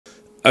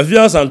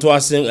Afya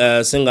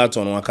Asantewaa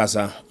Singathon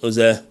wakasa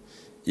oze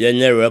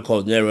yenye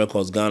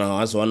records Ghana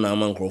as one na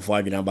mankrofo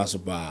adwena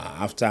basopa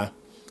after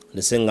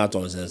the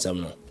Singathon sensem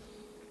no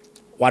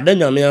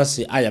wadanya me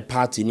ase aye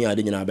party ni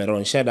ade nyina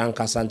beron sheda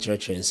nkasa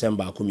nkyerɛkyerɛ nsem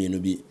ba ko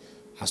mienu bi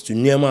as to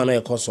niema na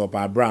ekoso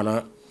pa bra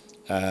na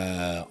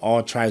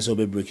all tries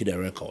to break the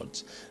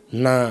records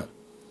na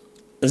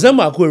nsem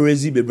ba ko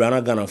raise be bra na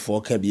Ghana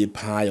for ka bi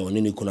pa ya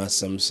oni ni kuna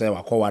sem se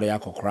wakɔware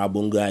akɔkora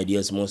bongo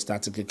ideas mo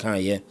static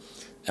kan ye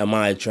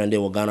my trend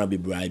will Ghana be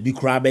bright. Be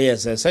crab,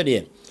 yes, I said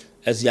it.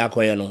 As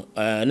Yakoyano,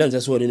 and then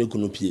that's what in the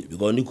Kunupi,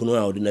 because Nikuno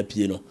out in a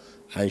piano,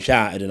 and sure,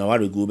 I don't know what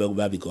to go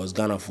back because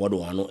Ghana for the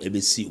one,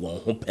 ABC one,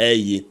 who pay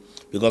ye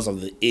because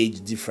of the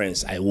age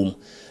difference. I womb.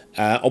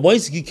 A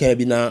boy's can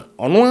be now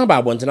on one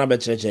about one to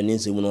church and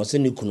in when I was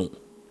in Nikuno.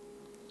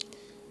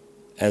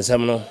 And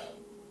some no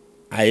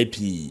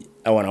IAP,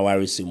 I want to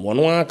worry some one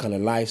kind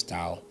of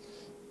lifestyle,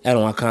 and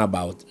one kind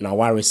about now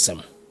worry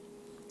some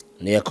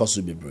near cost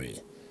to be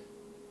brave.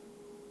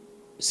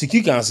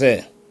 Siki kan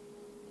say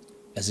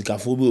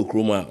esikafo bi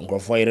okroma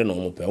nkrofo yire no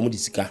mo pe o mo di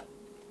sika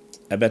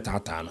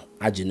ebetata no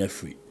age na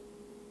free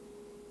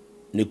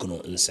ne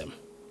kuno nsem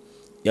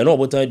ye no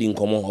obotan di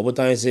nkomo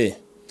obotan say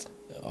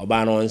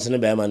oba no nsene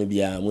be ma no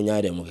bia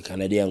munya dem ke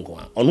kanade enko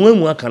a ono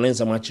amu aka ne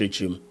nsem a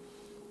chirechirem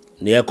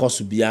ne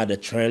ekoso bia the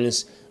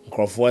trends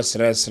nkrofo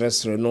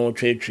sre no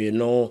twetwe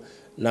no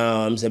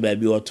na am say ba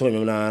bi oto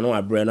nyum na no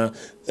abre na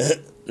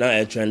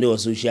e trend o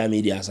social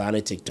media sa na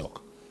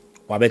TikTok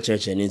wabe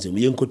church and into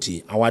me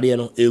nkoti awade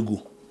no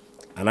egu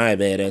ana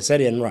ebe re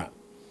said nra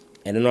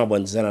ene no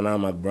abontsana na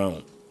Mark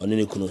Brown oni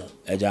ne kunu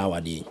eja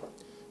awade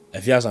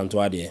Afya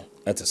Asantewaa de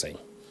etesai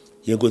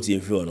yenkoti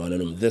efri ono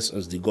anum. This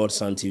is the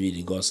Godson TV,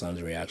 the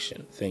Godson's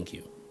reaction. Thank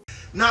you.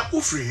 Na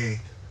ufri he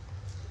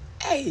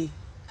hey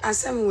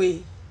asem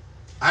we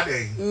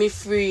ade me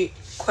free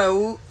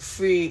kwawu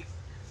free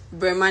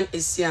Breman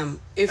Esiam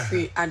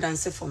efri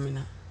adanse for me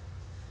na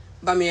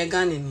ba me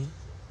Ghana ni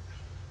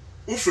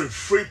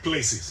free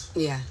places.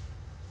 Yeah.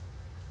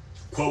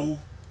 Kwawu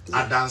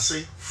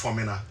adanse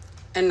formina.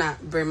 Ena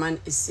Breman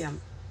Esiam.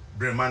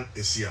 Breman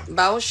Esiam.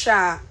 Ba o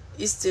sha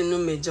Eastern no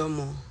major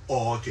mo.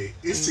 Oh okay.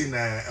 Eastern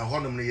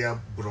honum ne ya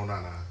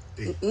bronana.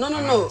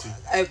 No.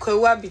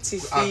 Kwawu abiti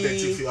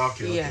fi.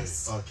 Okay.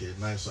 Yes. Okay,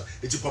 nice one.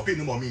 It's popping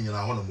no me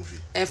nyina honum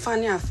movie.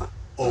 Fani afa.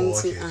 Oh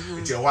okay.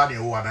 It's a one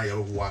year one ya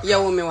wo Accra. Ya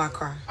wo me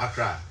Accra.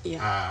 Accra.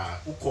 Yeah.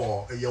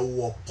 Uko ya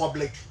wo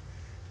public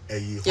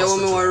yeah,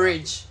 woman were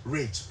rage.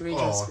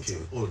 Oh, okay.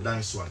 Oh,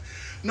 nice one.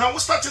 Now we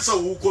started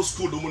to go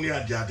school. The money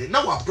at the other.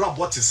 Now I brought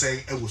what to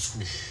say. I was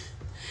school.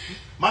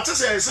 Matter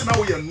say I say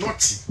now we are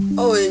naughty.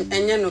 Oh,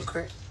 and you know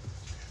correct.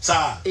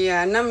 Sir.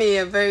 Yeah, now me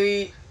a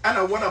very. And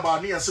I want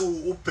about me. I say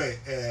we open.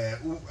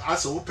 I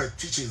say open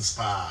teachings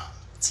pa.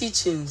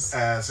 Teachings.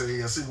 So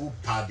you say we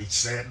party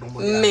say no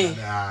money. Me.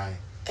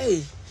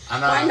 Hey.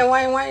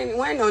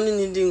 Why no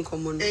needing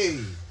common? Hey.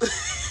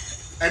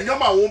 And your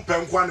man won't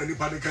pen one any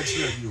panic catch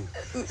you.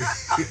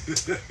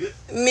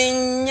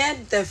 Me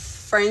yet the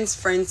friends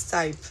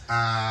type.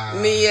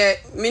 Me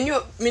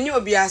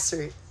knew be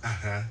answering.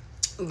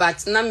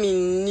 But na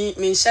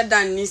me shut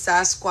down this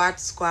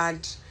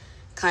squad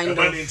kind of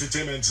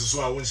entertainment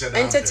so I won't shut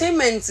down.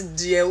 Entertainment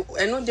dear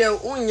I know there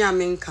onya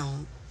men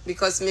count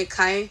because me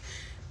kai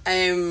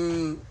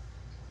me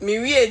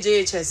we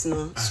JHS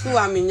no school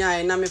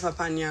aminya na me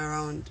papa ni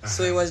around.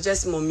 So it was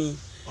just mommy.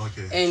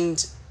 Okay.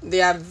 And they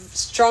are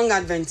strong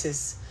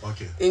Adventists.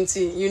 Okay.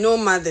 Into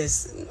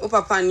mothers.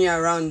 Papa near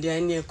around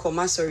there near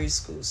commercial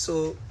school.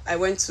 So I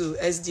went to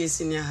SDA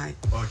Senior High.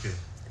 Okay.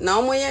 Now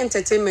my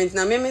entertainment.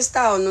 Now me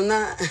style no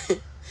na.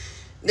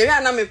 There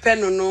are na me pen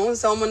no.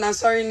 So I'm na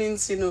sorry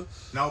ninsi no.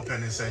 Now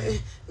pen is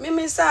saying.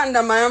 Me stay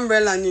under my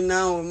umbrella ni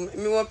now.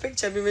 Me wa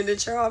picture be me the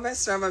chair of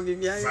extra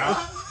baby.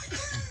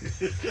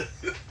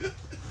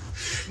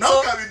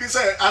 Now can we be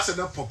say as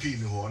a poppy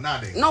in ho na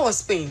dey. No was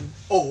Spain.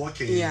 Oh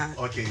okay. Yeah.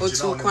 Okay. But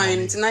to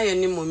quite na your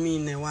name mommy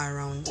na wa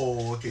around.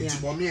 Oh okay. Ti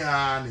mommy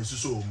a na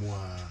suso mu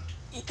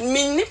a.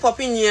 Me ni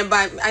poppy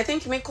nearby. I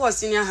think me course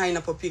senior high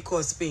na poppy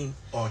course Spain.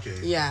 Okay.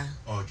 Yeah.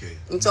 Okay.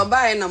 Nto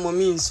ba na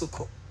mommy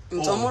nsuko.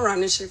 Nto mo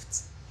run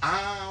shift.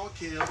 Ah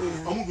okay.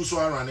 Omo go so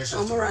run shift.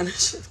 Omo run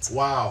shift.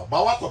 Wow.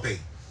 Ba wa kope.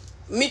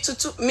 Me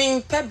tutu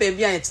me pe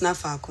baby a etina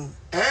fa ko.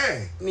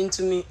 Eh. Me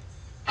to me.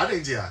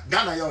 Adenjia.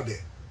 Ghana you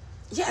there.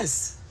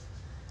 Yes.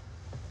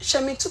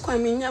 Shami to kwa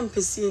minya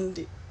mpesi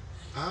ndi.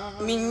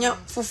 Minya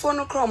fufo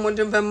no kro mo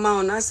de be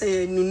ma na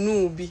say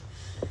nunu bi.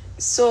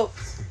 So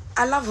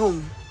I love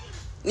him.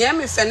 Near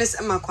me furnace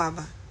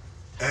makwaba.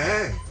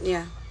 Eh.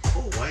 Yeah.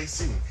 Oh, I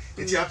see.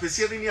 It's your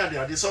appreciate ni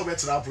ade so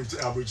better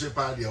appreciate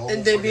pa de.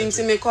 And they be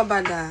into me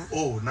kwabada.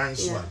 Oh,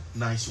 nice one.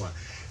 Nice one.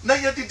 Na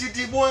ya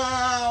didi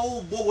boa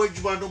o bo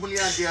wadjuba no muni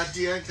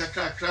ade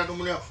kakra no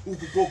muni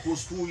ukukoko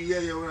school ye.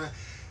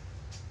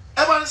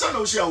 Eba nsa na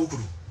o share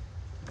ukuru.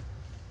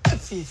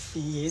 Fifi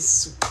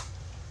Yesu.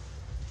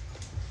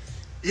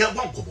 Yeah,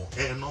 one kobo.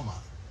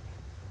 Normal.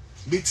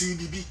 Meti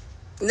bibi.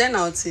 Then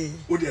I'll say.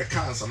 O de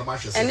cancer na ma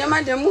hwese. And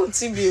ma dem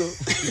multi bio.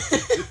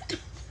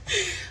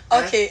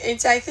 Okay,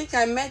 I think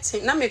I met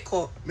him. Na me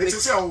call. Me to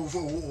say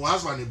who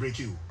husband break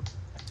you.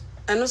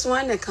 And also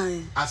one the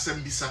kind.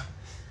 Asembisa.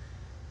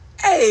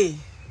 Hey.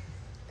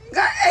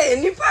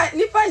 Hey,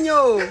 nipa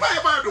nyo.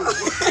 Nipa do.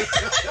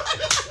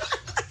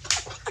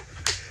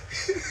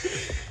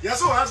 Yes,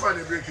 so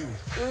husband break you.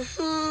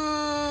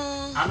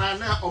 And I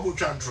na obu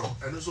chantro.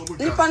 And also obu.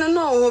 Nipa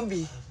no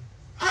hobby.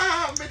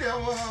 Me there.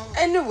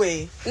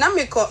 Anyway, na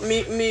me we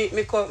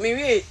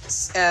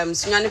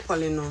Sunyani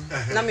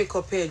Polino. Na me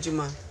call pay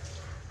Juma.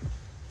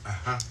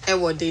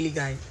 Ewo daily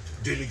guide.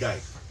 Daily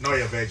guide. No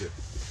your virgin.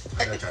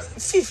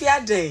 Fifi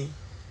a day.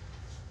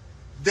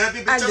 There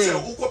be just a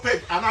who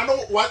paid and I know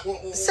what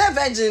say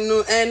virgin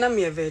no na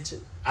me a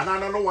virgin. And I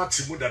don't know what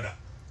Timu dada.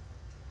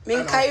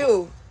 Min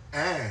kayo.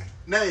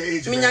 Na your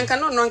age. Min yanka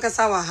no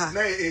nkasa wa ha.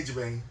 Na your age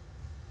ben.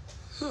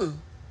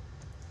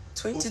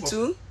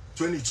 22.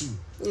 22.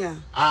 Yeah.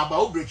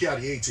 About break here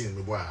at 18,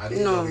 my boy. I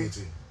didn't know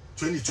 18.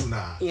 22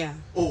 now. Yeah.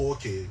 Oh,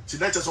 okay. So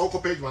that's just all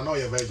page man now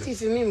your virgin.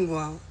 Fifi me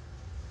mbo.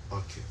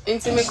 Okay.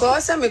 Inti me ko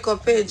say me ko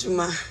page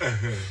ma.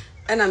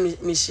 And I'm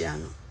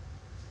Michiano.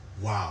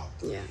 Wow.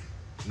 Yeah.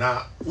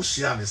 Now,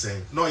 Ushian is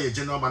saying, no, your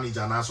general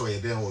manager, and also you're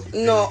there.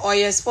 No, or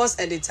your sports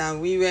editor.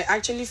 We were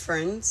actually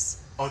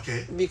friends.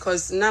 Okay.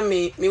 Because na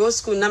me was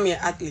school, na me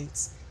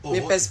athlete. Oh,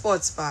 me okay.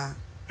 sports pa.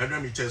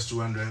 100 meters,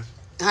 200.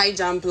 High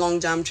jump, long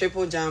jump,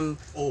 triple jump.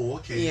 Oh,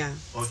 okay. Yeah.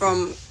 Okay.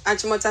 From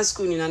Achimota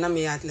school in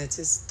Aname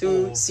athletics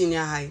to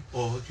senior high.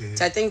 Oh, okay.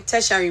 So I think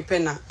tertiary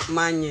penna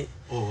manye.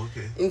 Oh,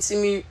 okay. Into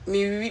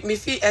me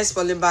fee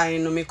espole by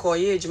no me call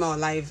ye Juma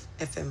live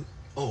FM.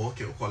 Oh,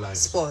 okay. Live.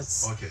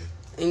 Sports. Okay.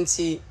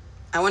 Into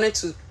I wanted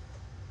to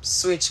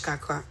switch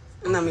kakra.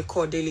 And I me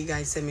call daily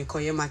guys say me call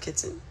ye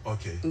marketing.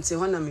 Okay. Into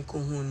one me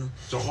call no.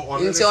 So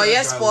into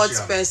ye sports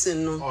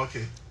person no.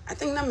 Okay. I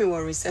think na me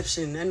were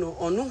reception and no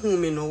who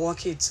me no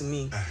walk it to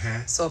me.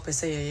 So per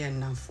say yeah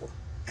now for.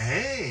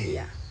 Hey.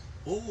 Yeah.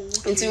 Oh.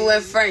 Okay. Until we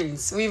were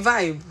friends, we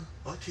vibe.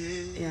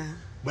 Okay. Yeah.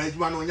 But you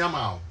want on your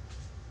mouth.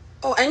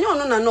 Oh, I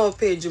know no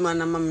page man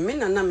na me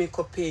na me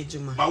ko page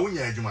man. But when you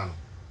adwuma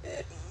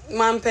no.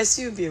 Man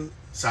pursue him.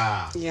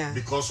 Sir. Yeah.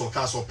 Because of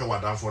cast up wa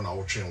dan for na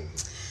wo twen.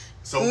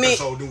 So me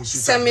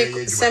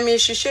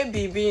shishe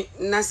bibi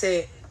na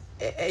say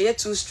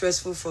too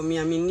stressful for me.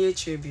 I mean near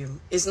tribute.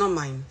 It's not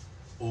mine.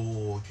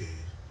 Oh,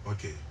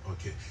 okay.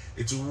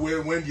 It's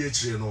when the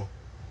HA no,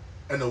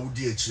 and I would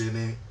DH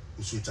ne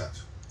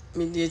sweetheart.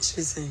 Me DH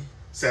say.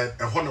 Said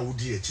a honor would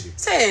DH.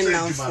 Say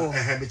now for.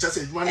 Me just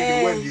said one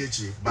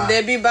DH.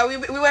 But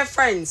we were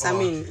friends. I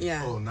mean,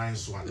 yeah. Oh,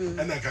 nice one.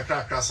 And then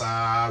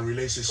kakra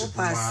relationship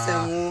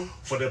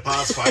for the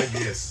past 5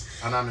 years.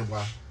 And I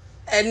know.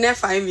 And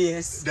 5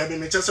 years. Then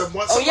me just said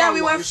what? Oh yeah,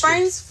 we were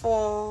friends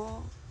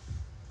for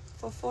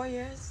 4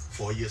 years.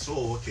 4 years.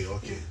 Oh,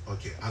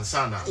 okay. And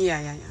Sana.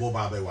 Yeah.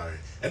 Boba be worry.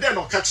 And then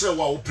no catch the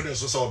wall opening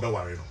so be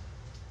worry no.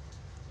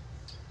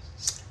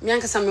 Me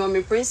ankasa me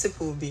my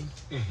principal bi.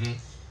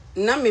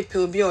 Na me pe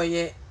obi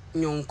oye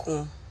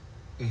nyonko.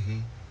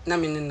 Na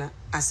me na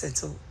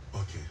assettle.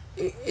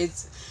 Okay.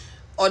 It's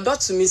odo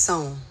to me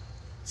sound.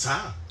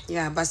 Sir.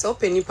 Yeah, but so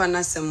open nipa na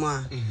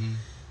semwa.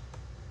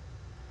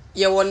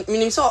 Yeah, one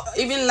meaning so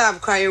even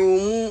love cry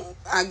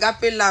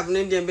agape love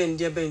no dey ben.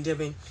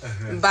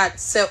 But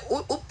say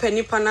open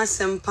nipa na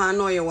sempa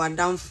no ye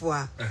wadam fo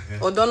a.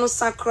 Odo no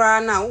sakra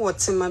na wo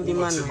tema bi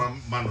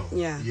mano.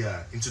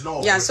 Yeah. Into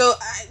no. Yeah, so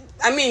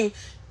I mean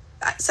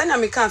Sanya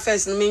me can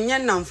first no me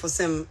nyan for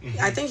sem.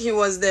 I think he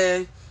was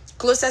the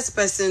closest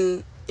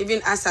person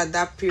even as at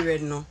that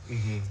period no.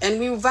 And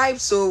we vibed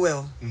so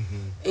well.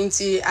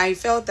 Until I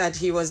felt that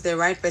he was the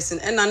right person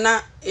and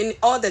in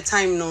all the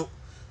time no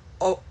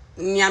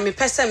nyame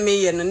person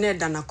me ye no ne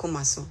da na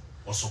koma so.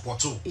 Or support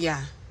too.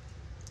 Yeah.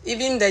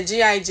 Even the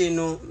GIJ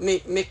no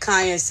me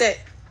can say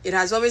it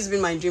has always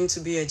been my dream to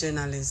be a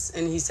journalist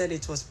and he said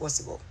it was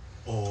possible.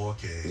 Oh,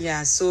 okay.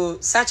 Yeah, so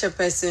such a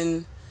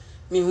person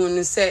me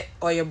who say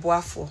or your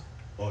boafo.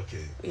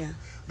 Okay. Yeah.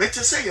 But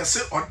you say you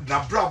say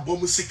na bra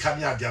bomu sika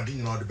me ade ade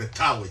no de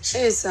beta which.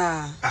 Yes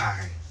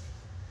Aye.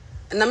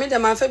 Na me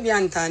dem afa bi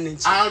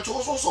antanage. To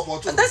also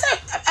support. That's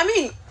I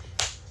mean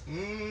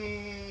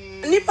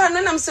nipa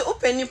no nam say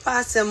open nipa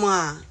asem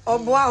a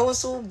oboa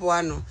also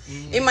boa no.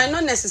 It might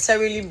not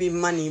necessarily be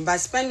money but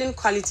spending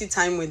quality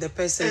time with the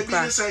person.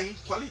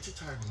 Quality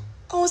time.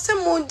 Oh,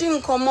 some more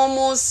din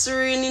komo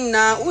siri ni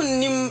na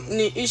unnim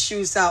ni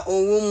issues are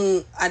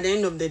owo at the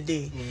end of the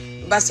day.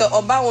 But so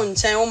oba won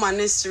chen o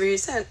man siri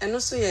say eno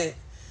so ye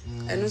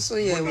na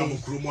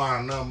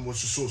mukrumu na mo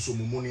so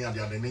mumuni ade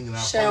ade nyina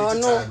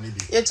quality time ni bi.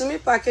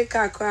 Yetumi park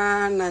car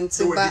kwa na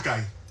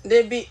ntiba.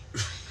 Debi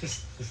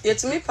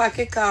yetumi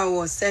park car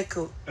was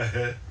circle.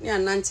 Ni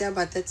ananti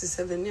about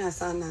 37 ni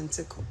asa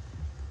nantiko.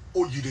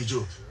 Oh, you dey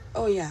joke.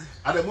 Oh yeah.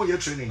 Ade mo ye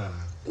training na.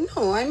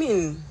 No, I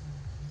mean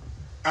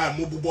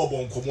mo bubo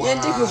bon komo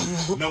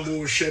na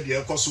mo share the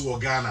ekoso wo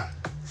Ghana.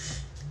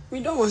 We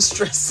don't want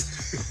stress.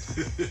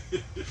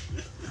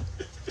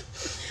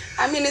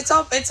 I mean it's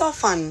all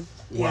fun.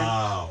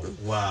 Wow.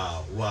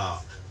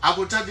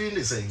 Abota doing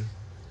the same.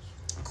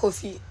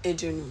 Coffee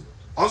Edunu.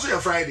 Also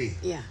your Friday.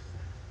 Yeah.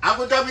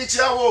 Abuda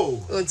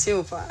michiawo.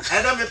 Otiopa.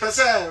 And I'm a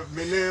person,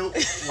 mene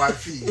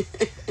wifey.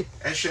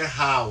 Eshe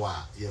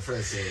Hawa, your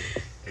friend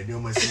say, and you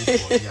must see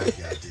for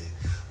Yagati.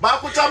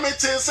 Bakuta me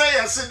say,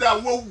 I said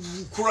that we'll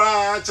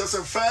cry just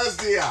a first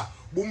day,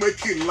 we'll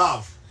make you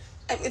laugh.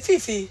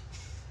 Fifi.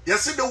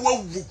 Yes, the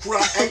world will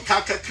cry and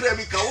kaka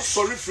kremika,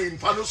 sorry for him,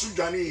 Panosu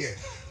Jani.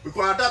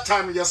 Because at that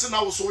time, yes, and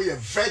I was so a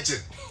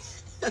virgin.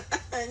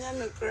 I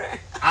know cry.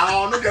 I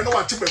don't know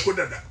what to be good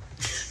at that.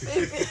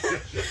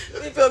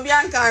 People be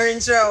anchoring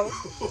show.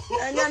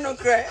 I know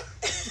cry.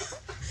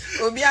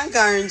 We'll be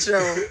anchoring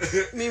show.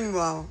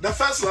 Meanwhile, the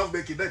first love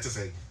making, that to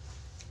say,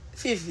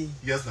 Fifi.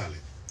 yes,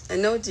 darling. I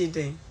know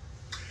today.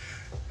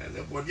 And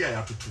then what I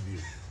have to do.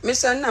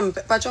 Mr. Nam,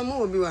 Pachomo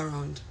will be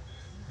around.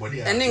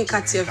 And then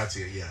Katia,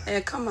 yeah.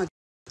 Come out.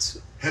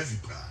 Heavy,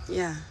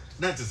 yeah.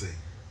 That to say.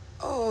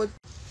 Oh,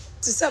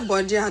 to say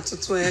body had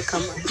to a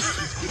come out.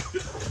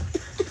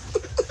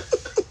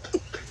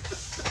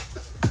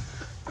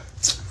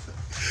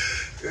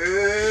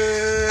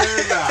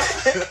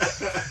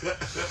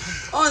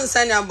 On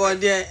send about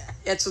there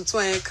to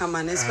 2 come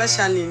on,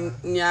 especially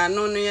near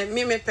no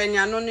me penny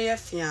no near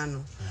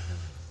fiano.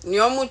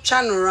 Nyomu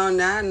channel around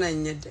there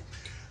and yet.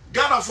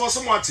 Ghana for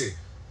some what?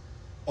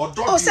 Or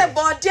don't say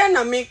body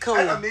and make a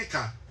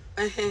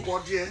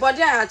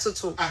body I had to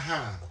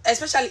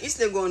especially if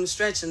they go on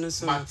stretch and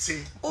so.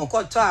 Oh,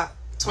 Cotta,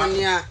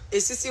 Tonya, a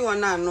sissy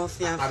one no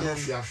fian.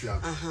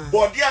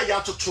 Body I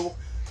have to.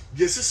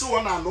 Yes, is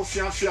one and no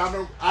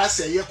fiano. I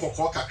say, ye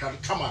cococa can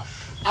come on.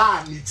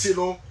 Ah,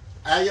 Nitino,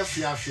 I have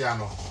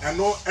fiano, and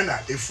no, and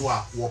I if you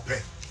are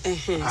whooping.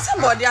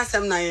 Somebody has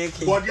some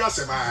Nike. Body has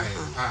some,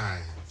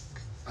 aye,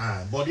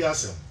 body has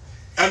some.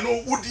 And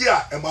no wood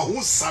ya, and my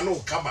whose son will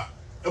come up.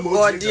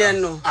 Body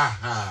no.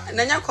 Aha. And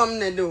then you come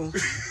ne do.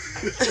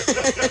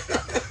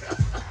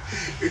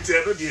 It's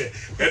a dear,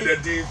 and the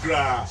deep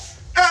gra.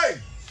 Hey!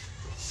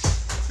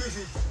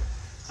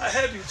 I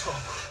heard you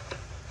talk.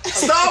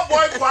 Star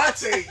boy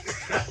party.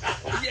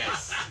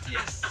 Yes.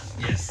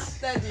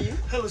 Daddy.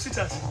 Hello,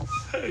 sweetheart.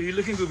 You're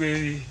looking good,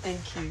 baby.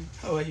 Thank you.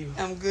 How are you?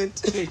 I'm good.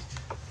 Hey,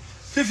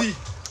 Fifi.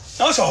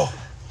 Also,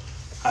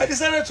 I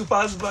decided to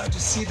pass by to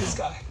see this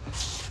guy.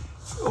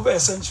 Over a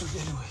century,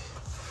 anyway.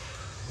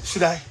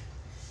 Should I?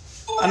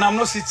 And I'm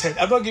not seated.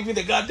 I'm not giving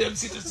the goddamn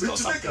seat.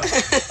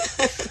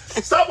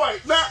 Star boy.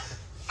 Now,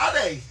 are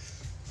they?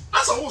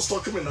 As I was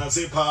talking and I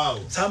say, pal.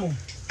 Samu.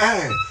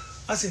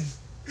 As in.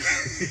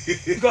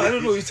 Because I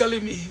don't know, you're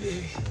telling me,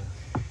 baby.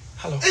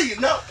 Hello. Hey,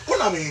 now,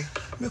 what I mean?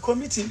 Me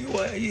committing you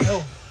are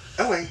help.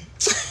 Anyway.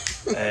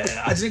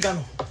 I drink.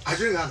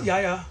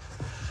 Yeah.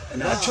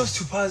 And I chose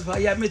to pass by.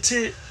 Yeah, my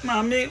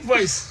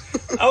voice.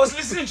 I was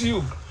listening to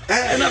you.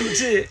 And I'm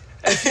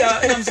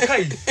Afya, and I'm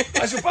Saga.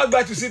 I should pass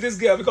by to see this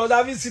girl because I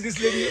haven't seen this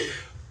lady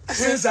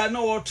since I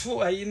know what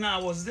to. I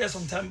was there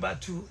some time back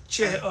to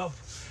cheer her up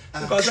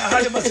because I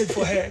had a message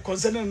for her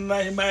concerning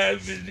my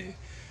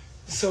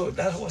so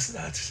that was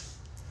that.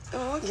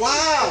 Oh, okay.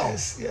 Wow.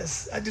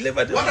 Yes. I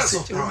delivered the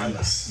message. What a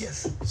surprise.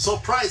 Yes.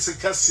 Surprise in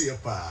Cassia.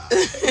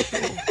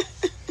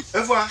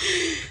 Ever?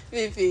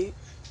 Vivi.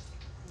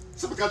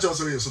 So because you're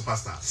also a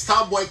superstar.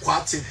 Starboy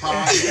Quati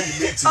power.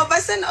 Oh,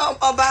 but send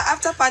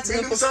after party.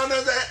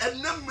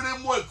 And number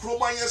more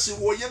Cromanias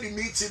who were the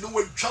meeting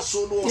with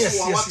Chasso no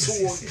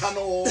so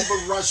cano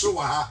Russia.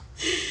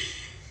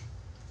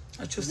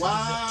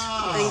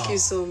 Wow. Thank you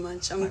so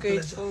much. I'm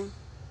grateful.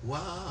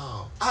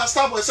 Wow.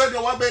 Starboy said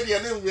you want baby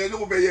and then we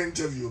no be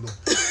interview.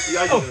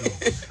 Yeah,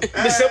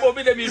 Mr.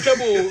 Bobby the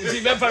trouble.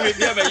 The family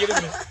never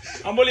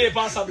I'm only a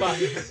passer by.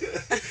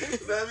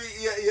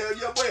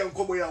 Yeah, boy, I'm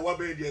coming out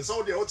baby.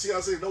 So the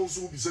OTR say no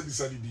so be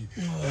said be.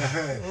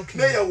 Okay.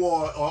 They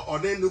were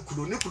on any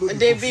nuku.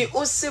 They be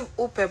also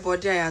open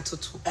body I to.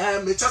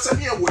 Me just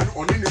me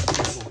on any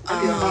nuku.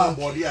 Any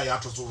body I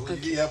to so.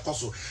 Yeah,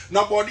 koso.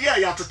 Na body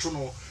I to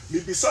no. Me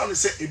be say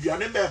say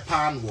eduane be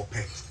pan wo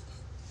pe.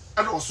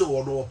 And also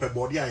wo pe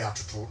body I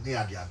to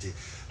near the ade.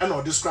 And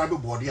or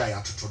describe body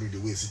I to the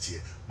way sit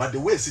here. But the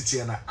way sit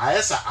here na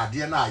ayesa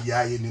ade na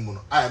aya ye ni mu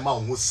no. I ma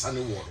wo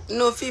sane wo.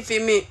 No Fifi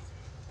me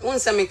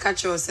once me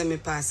catch you say me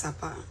pass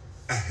apa.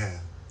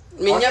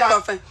 Me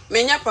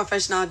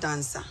professional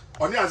dancer.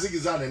 Oni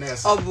azigiza na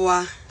nesa.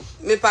 Oboa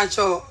me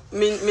pacho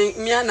me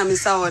na me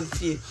sound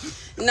fie.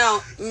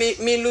 Now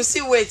me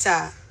Lucy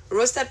waiter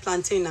roasted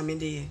plantain na me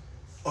dey.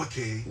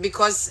 Okay.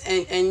 Because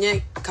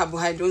and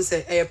carbohydrates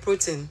say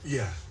protein.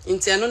 Yeah.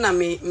 Inteno na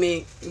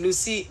me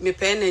Lucy me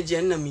pay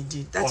energy na me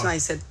di. That's why I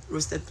said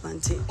roasted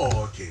plantain.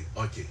 Oh, okay.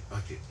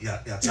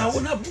 Yeah. Now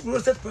when I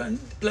roasted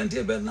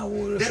plantain but now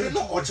we then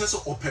no just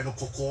open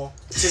koko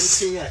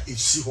tentin a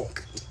esi ho.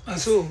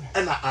 So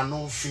and I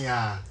no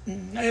fia.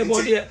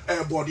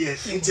 Body.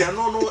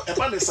 Inteno no e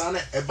ba ne sa na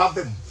e ba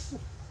bem.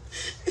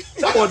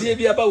 Body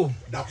bi aba wo.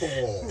 Da ko.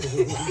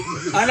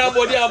 Ana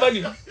body aba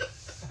ni.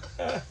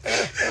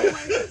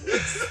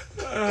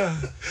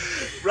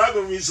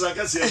 Bravo, Miss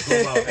Saga.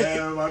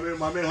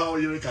 Mammy, how are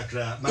you?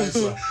 Nice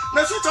one.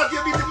 Now, so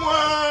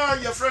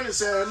your friend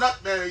is not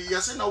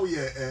yes, now we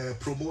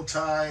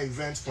promoter,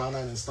 event planner,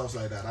 and stuff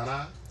like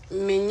that.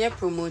 Me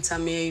promoter,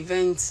 me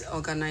event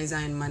organizer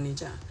and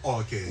manager.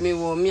 Okay. Me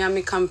wo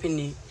me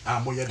company.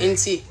 Mo ye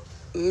Inti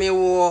me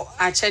wo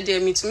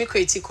achede me to me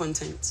create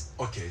content.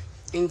 Okay.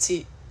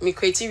 Inti me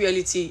create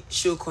reality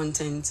show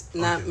content.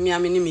 Na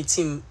me me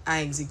team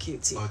I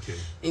execute. Okay.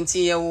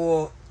 Inti ye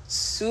wo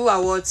 2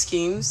 award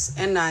schemes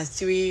and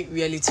 3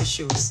 reality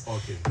shows.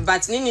 Okay.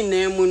 But nini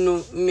nemu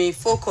no me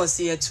focus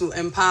here to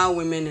empower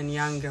women and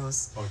young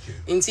girls. Okay.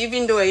 And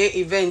even though a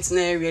event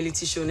na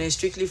reality show na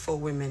strictly for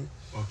women.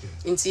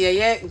 Okay. Into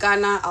a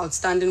Ghana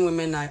Outstanding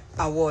Women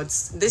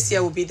Awards. This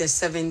year will be the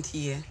 7th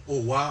year.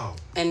 Oh wow.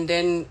 And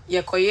then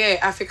Yekoye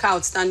Africa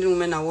Outstanding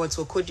Women Awards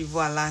for Cote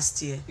d'Ivoire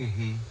last year.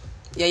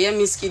 Yeah,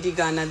 Miss Kiddy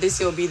Ghana. This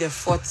year will be the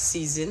 4th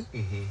season.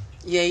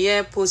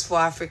 Yeah, Post for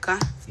Africa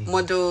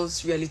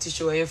models reality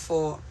show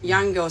for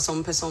young girls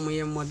on person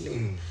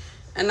modeling.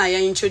 And I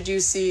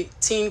introduce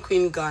Teen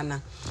Queen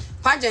Ghana.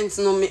 Pageants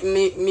no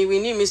me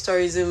winning Miss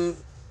Tourism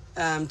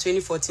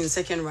 2014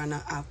 second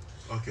runner up.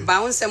 Okay. But I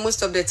won't say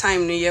most of the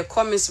time near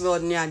Miss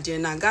World near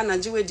Diana Ghana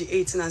do the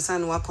 18 and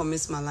San Wako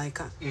Miss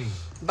Malaika.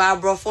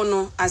 But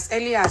brofono as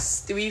early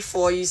as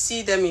 3-4 you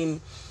see them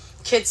in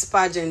kids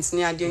pageants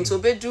near Diana to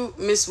be do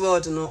Miss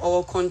World no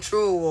or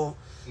control or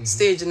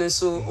stage no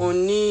so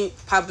only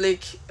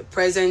public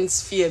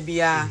presence fear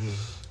bia.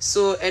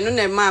 So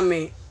enone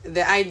mame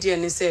the idea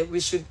is say we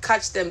should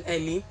catch them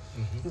early,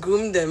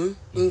 groom them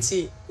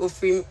into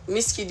offering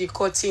Miss Kiddy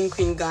Teen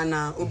Queen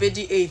Ghana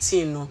obedi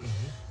 18 no.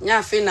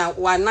 Nya fe na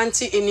wa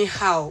nanti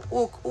anyhow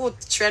o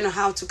train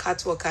how to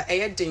catwalk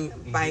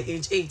by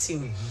age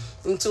 18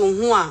 into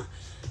hu a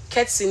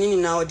ketsini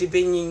na odi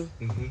benyin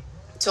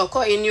to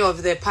call any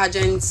of the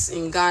pageants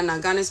in Ghana.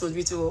 Ghana's most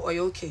beautiful. Are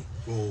you okay?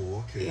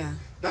 Oh, okay. Yeah.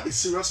 That is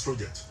serious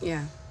project.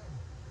 Yeah.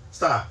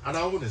 Star, and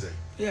I want to say.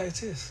 Yeah,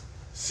 it is.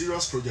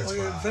 Serious project. Oh,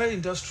 yeah, very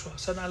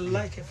industrious, and I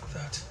like it for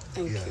that.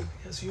 Thank you.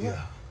 Yes, you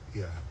are.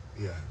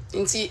 Yeah.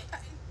 Inti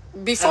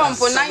before I'm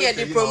na ye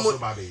the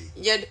promo.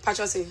 Yeah,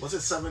 Pacho say. Was it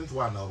 7th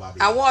one or baby?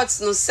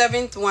 Awards no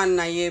 7th one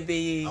na ye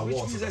be. Which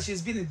means that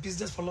she's been in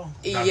business for long.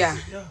 Yeah.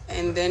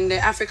 And then the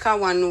Africa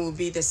one will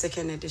be the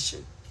 2nd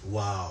edition.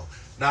 Wow.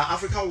 Now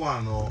Africa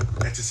one or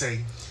let's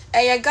say.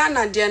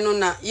 Ghana no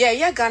na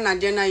Ghana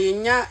na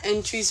yenya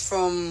entries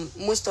from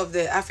most of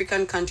the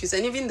African countries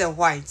and even the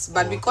whites,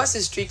 but because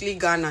it's strictly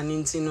Ghana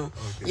nintino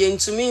yen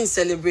to me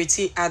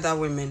celebrity other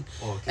women.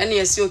 And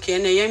yes okay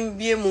and yen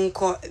be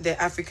munko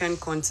the African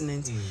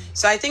continent.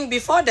 So I think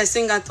before the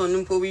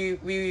Singathon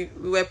we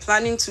were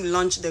planning to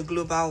launch the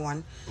global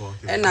one.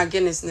 And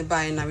again it's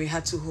nearby and we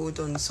had to hold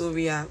on, so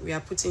we are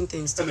putting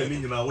things together.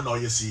 And now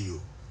you see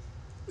you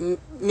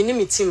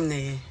minimi team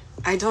na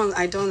I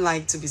don't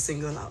like to be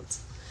singled out.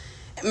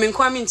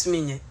 Menkwami to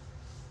me.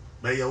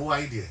 But your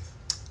idea.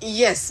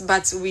 Yes,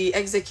 but we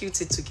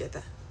execute it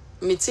together.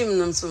 My team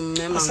knows to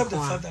accept the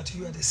fact that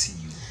you are the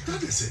CEO.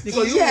 That is it.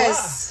 Because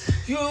yes.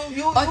 You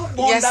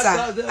yes,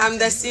 sir. I'm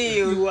the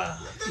CEO. You are.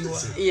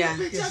 Yeah.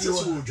 Yes, you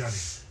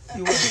are.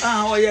 You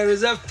are. Or you're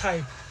reserve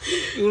type.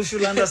 You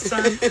should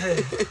understand.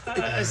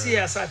 I see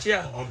as such,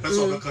 yeah.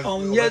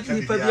 Yet,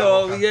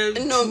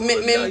 no,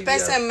 me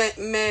person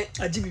me.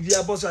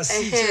 Ajibia boss was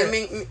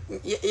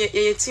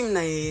me team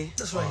na.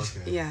 That's right.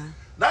 Yeah.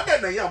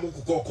 That then ya mo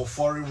ko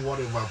foreign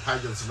whatever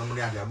pageants no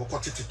money ade mo ko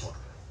titito.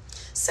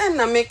 Send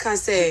na make can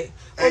say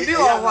obi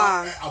o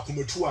wa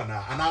akometu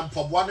ana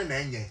mpobwa na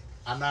enye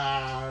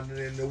ana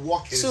the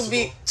work is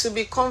to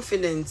be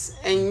confident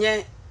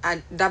enye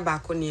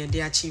adabako ne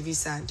dey achieve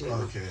side.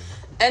 Okay.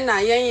 And na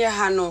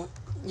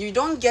you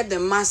don't get the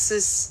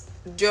masses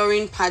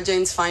during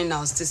pageant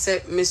finals to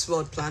set Miss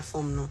World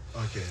platform no.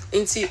 Okay.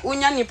 Inti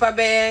unya nipa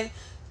be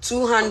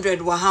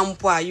 200 wa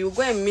hampo you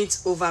go and meet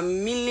over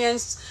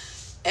millions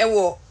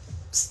ewo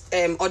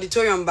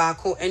auditorium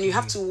bako and you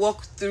have to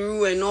walk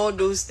through and all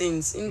those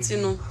things.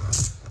 Inti no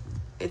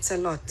it's a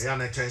lot. Yeah,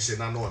 and attention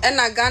na no.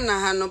 And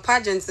Ghana no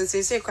pageants and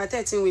say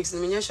 13 weeks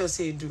me sure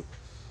say do.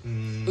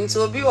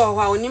 Into obi o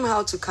wa onim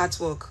how to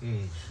catwalk.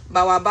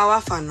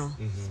 Bawa fa no.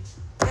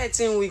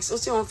 13 weeks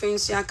also on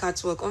fancy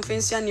catwalk on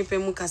fancy nipe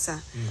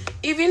mukasa.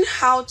 Even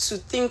how to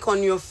think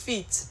on your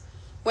feet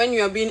when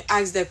you are being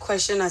asked the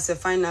question as a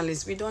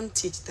finalist, we don't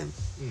teach them.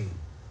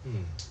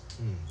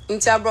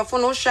 Inti abrofo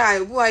no shy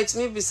who it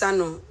me bisa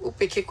no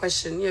upeke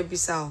question here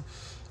bisa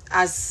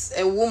as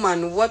a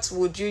woman what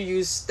would you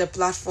use the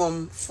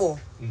platform for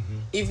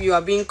if you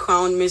are being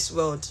crowned Miss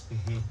World?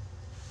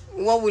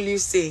 What will you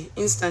say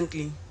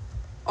instantly?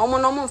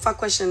 Omo fa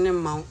question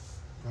name ma.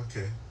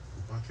 Okay.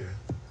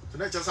 So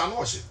that's just an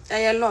ocean.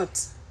 A lot.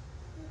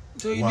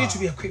 So you need to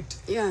be equipped.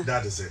 Yeah.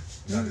 That is it.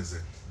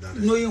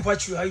 Knowing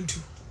what you are into.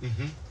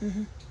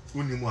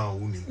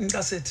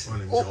 That's it.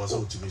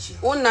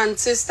 One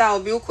sister will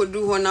be could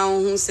do now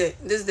who say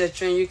this is the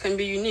trend. You can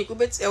be unique.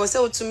 But I was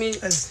saying to me, you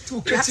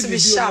have to be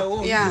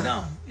sharp.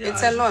 Yeah.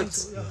 It's a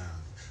lot.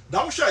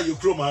 Now shall you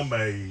chroma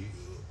by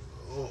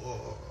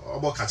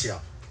about catch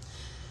up.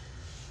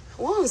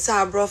 Once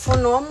I brought for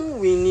no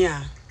winning.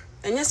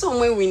 And yes, on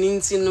my winning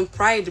in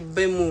pride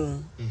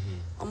bemu.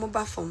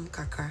 Omo from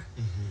kaka.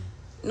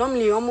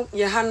 Normally,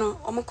 yehano,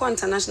 omo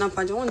international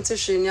pageant. One to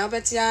share. Ni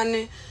abeti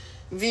ane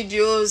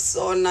videos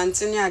or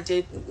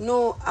Nantinia,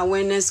 no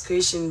awareness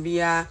creation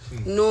via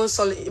no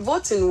solid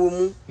voting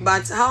woman.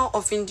 But how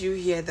often do you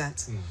hear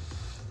that?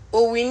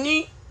 Oh, we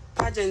need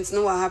pageants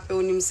know what happened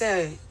when him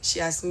say she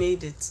has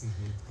made it.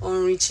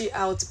 On reaching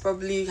out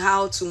probably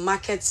how to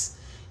market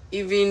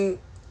even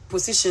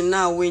position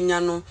now when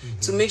you know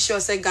to make sure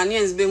say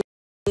Ghanaians be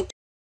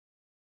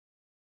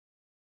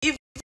even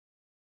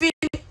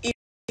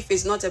if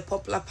it's not a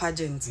popular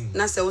pageant.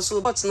 That's also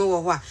but no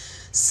what.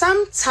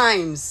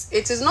 Sometimes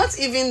it is not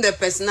even the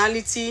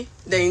personality,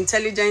 the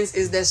intelligence,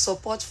 is the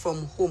support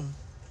from home.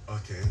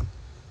 Okay.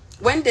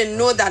 When they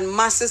know that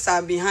masses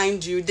are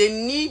behind you, they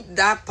need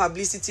that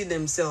publicity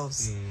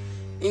themselves.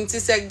 It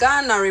is a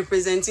Ghana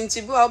representing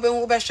Tibu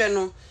Alben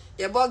Ubesheno.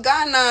 Yabo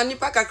Ghana,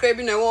 Nipa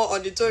Kakrebi Newo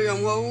auditorium,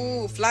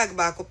 who flag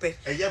back up.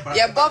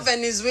 Yabo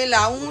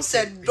Venezuela, who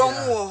said,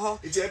 don't wo.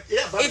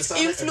 It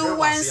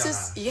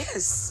influences,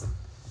 yes.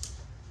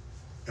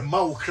 And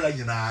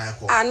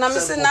I'm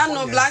saying,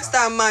 no Black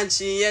Star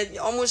match, yet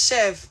almost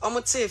chef,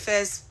 almost say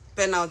first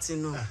penalty,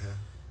 no.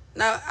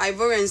 Now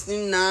Ivorians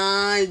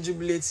need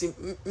jubilating.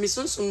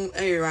 Misunsum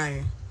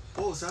Eri.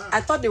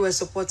 I thought they were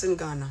supporting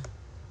Ghana.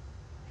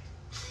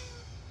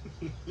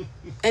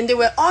 And they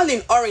were all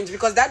in orange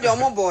because that the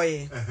Omo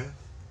boy.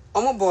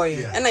 Omo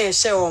boy. And I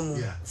share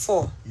Omo.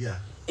 4. Yeah.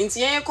 Inti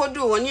yen ko do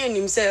woni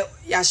anim say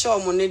ya share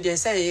Omo ne de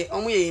say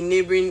Omo ye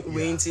neighboring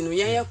way inti no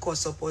yen ko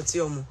support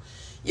Omo.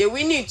 Ye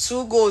we need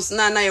 2 goals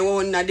na ye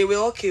won na they were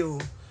okay o.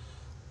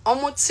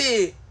 Omo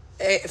ti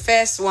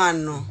first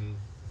one no.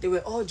 They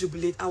were all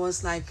jubilate. I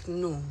was like,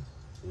 no.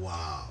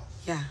 Wow.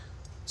 Yeah.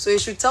 So it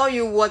should tell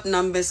you what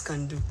numbers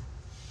can do.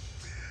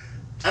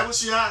 I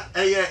was here,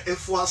 Afya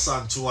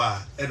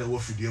Asantewaa, and I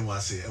was video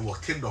was say, I was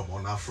Kingdom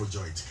on Afro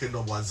Joint,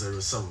 Kingdom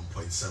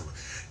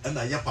 107.7. And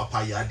I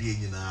papa yadi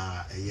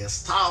a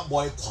star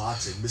boy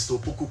quarter, Mr.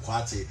 Opoku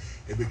quarter,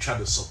 and be trying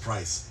to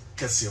surprise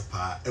Kessia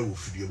Pa, I will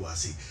video was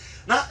say.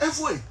 Now,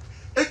 Afya,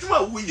 it's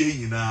my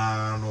way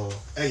no,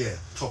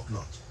 top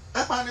notch.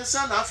 I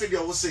understand Afya,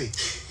 I will say.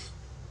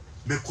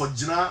 Me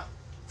kojina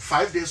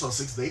 5 days or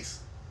 6 days?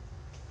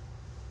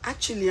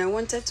 Actually, I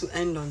wanted to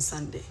end on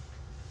Sunday.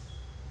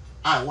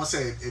 I was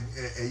a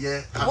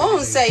year.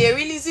 Won't say you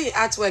really see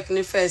artwork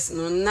ne first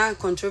no na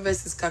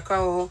controversies kakra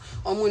ho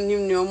omo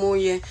nim ne omo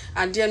ye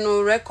ade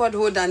no record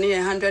holder ne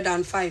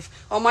 105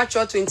 omo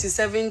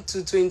 27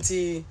 to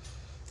 20.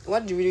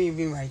 What do you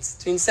even write?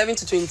 27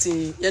 to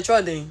 20. You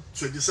try then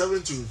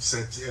 27 to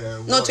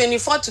no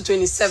 24 to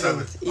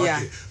 27. Yeah.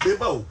 Okay.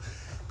 Bebo,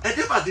 e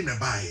dey bad in a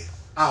buy.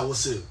 I was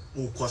say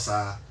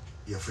Ukosa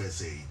your friend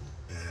say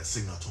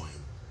Singathon.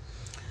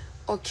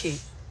 Okay.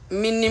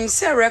 Minim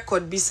say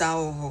record bisa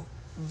ho.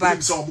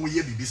 But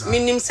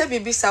minim say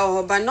bibisa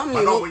ho but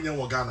normally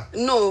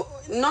no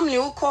normally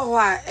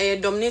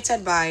uko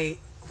dominated by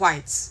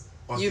whites.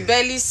 Okay. You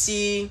barely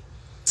see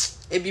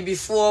a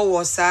before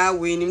was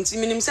winning.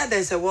 Minim say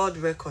there's a world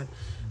record.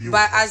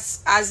 But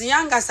as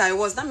young as I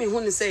was, that mean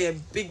who say a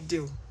big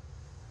deal.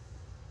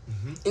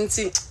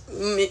 Inti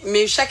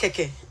me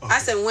shakeke.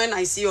 As and when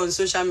I see on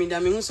social media,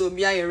 me who so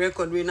be a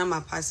record we na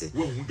ma pass it.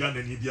 No.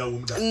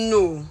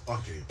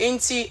 Okay.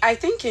 Inti I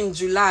think in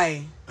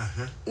July.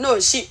 No,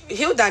 she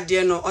healed that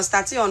day no or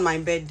started on my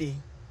birthday.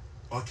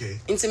 Okay.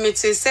 Inti me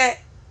say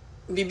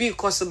Bibi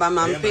Kosoba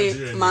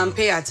man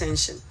pay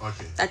attention.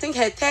 Okay. I think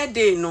her 3rd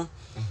day no.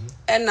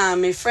 And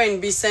my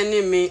friend be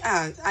sending me,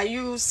 are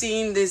you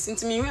seeing this?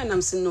 Into me and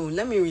I'm saying no,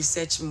 let me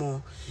research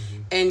more.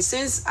 And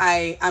since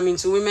I am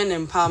into women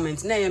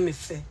empowerment, na me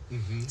fair.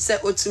 Say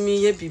to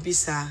me ye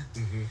bibisa.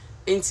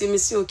 Into me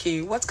say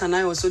okay, what can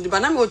I also do?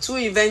 But I'm 2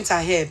 events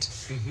ahead.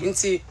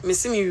 Into me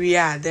see me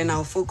then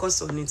I'll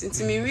focus on it.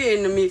 Into me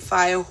me for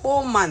a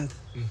whole month.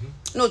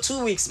 No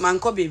 2 weeks, man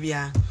ko baby.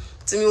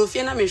 To me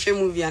ofia na me share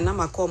movie and na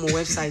ma call my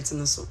website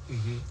no so.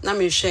 Na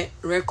me share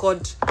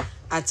record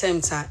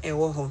attempt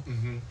ewo ho.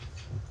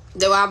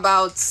 There were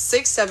about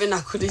 6-7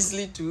 I could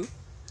easily do.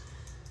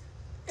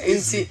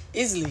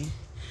 Easily.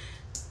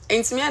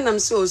 And me and I'm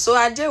so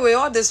I did with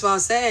all this while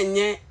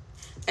saying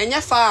and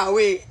far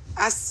away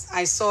as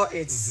I saw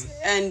it.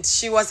 And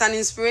she was an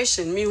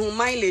inspiration. Me who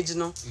mileage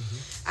no.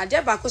 I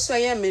did back so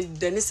I me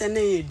Dennis and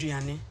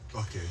Adriane.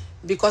 Okay.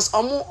 Because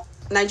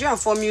Nigerian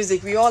for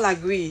music we all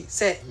agree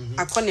say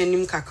akone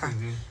nim kakra.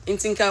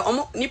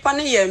 Intinka nipa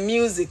ne ye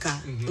music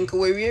nka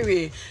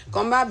we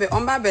come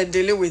back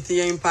deal with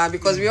here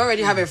because we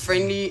already have a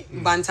friendly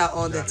banter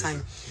all the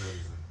time.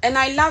 And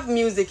I love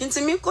music.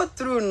 Into me go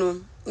through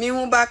no. Me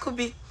who back could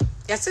be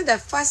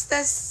the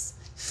fastest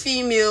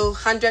female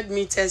 100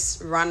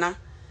 meters runner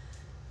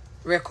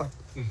record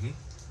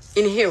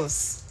in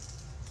hills.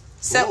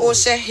 Say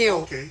Osha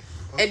Hill. Okay.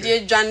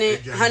 Eddie Johnny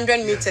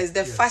 100 meters,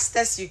 the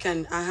fastest you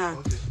can.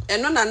 Okay.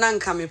 And no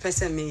nanka me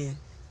person me.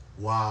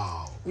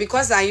 Wow.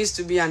 Because I used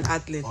to be an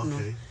athlete, okay. no.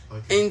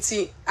 Okay.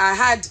 And I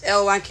had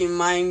Elwak in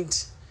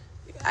mind.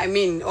 I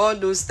mean all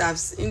those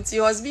stuffs. Inti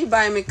was be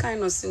by me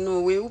kind of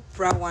we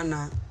upra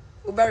wana.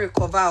 Uber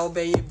recover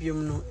obey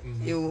bium no.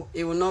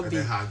 It will not be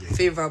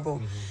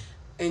favorable.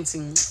 And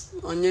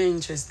on you're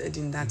interested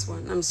in that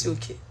one. I'm still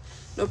okay.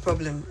 no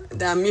problem.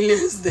 There are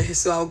millions there,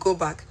 so I'll go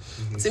back.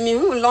 To me,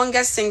 who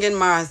longest singing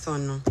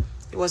marathon? No,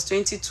 it was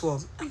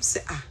 2012. I'm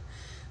saying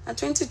at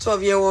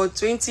 2012 year or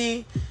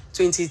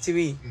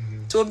 2023.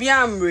 To be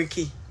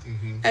Amriki,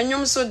 and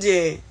you so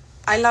dear.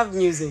 I love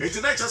music. It's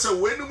not just a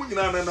when you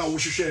know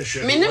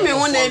share. Me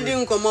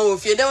didn't come out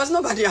of here. There was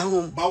nobody at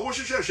home. But what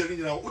you share,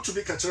 you know, what to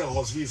be catching a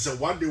hospital. So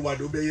one day, why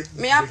do be?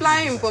 Me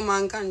applying for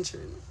my country.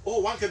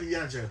 Oh, one can be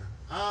young.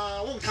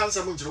 One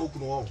cancer much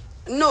open.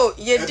 No,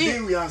 you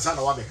did.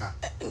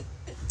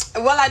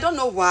 Well, I don't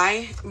know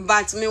why,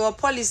 but me wa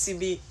policy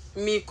be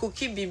me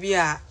cookie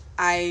bibia.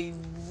 I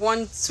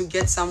want to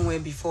get somewhere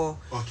before.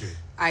 Okay.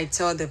 I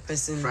tell the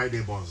person.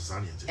 Friday bonds,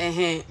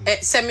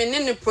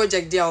 Seminar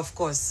project there, of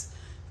course.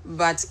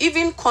 But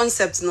even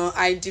concepts, no,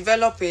 I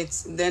develop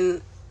it.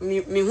 Then me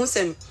who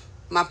say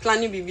my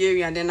planning be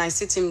area. Then I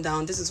sit him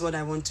down. This is what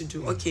I want to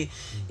do. Okay,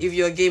 if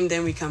you're game,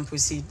 then we can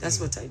proceed. That's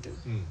what I do.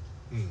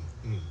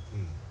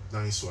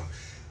 Nice one.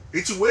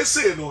 It's we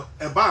say no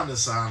a band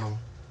no.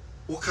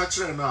 O catch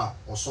now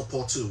or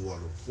support you.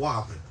 What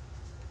happened?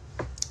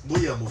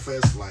 We are my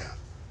first flyer.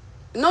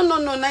 No,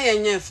 na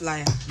yenye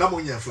flyer. Na mo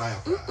yenye flyer.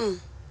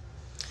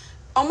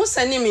 Almost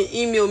sending me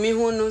email me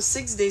who know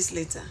 6 days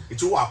later.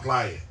 It will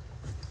apply.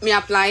 Me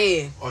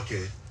apply.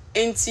 Okay.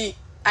 And see,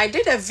 I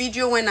did a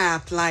video when I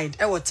applied.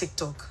 I was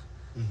TikTok.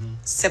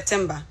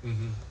 September.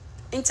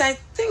 And I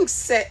think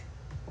say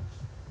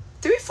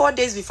 3-4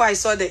 days before I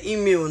saw the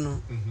email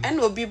no. And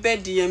will be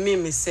bed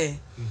me say.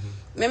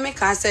 Me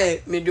can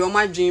say me do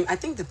my dream. I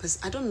think the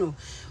person I don't know.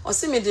 Or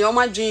say me do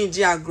my dream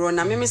dia grow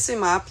na me say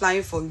my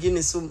apply for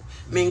Guinness so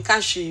me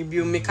nkashi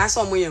bi me ka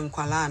so mo ye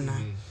nkwala na.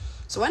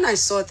 So when I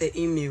saw the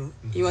email,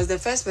 he was the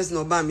first person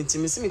about me to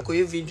me see me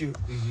koye video.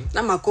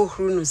 Na mako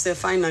huru no say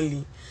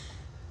finally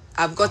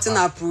I've gotten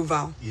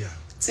approval. Yeah.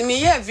 To me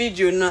here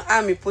video no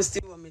I me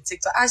posting on my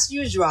TikTok as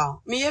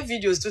usual. Me here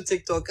videos to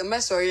TikTok and me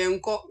sorry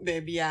enko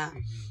baby ah.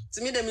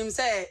 To me them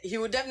say he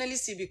will definitely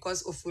see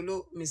because of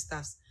follow me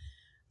staffs.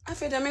 I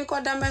feel them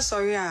enko them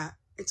sorry ah.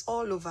 It's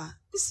all over.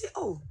 You see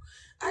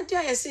I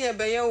dare say a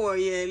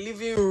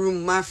living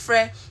room, my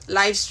friend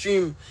live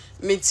stream,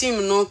 my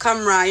team no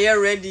camera, yeah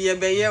ready,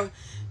 and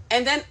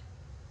then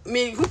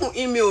me who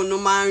email no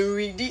man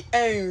read the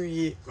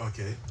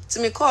okay. To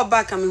me call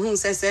back and me who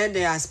says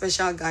there are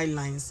special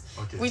guidelines,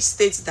 which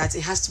states that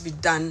it has to be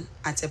done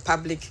at a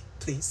public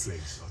place. Okay.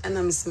 And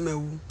I'm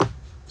saying,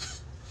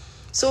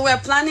 so we're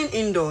planning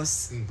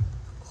indoors.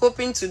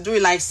 Hoping to do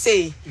it like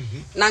say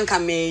Nanka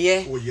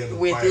Meye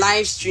with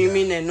live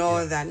streaming and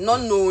all that,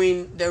 not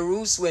knowing the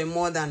rules were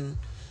more than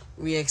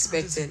we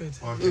expected.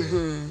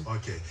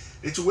 Okay.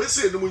 It's we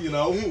say no you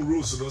know who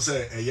rules don't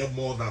say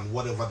more than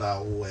whatever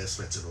that we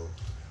expected.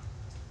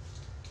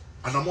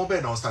 And I'm more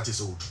now started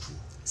so true.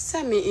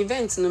 Semi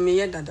event no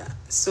me dada.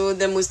 So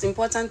the most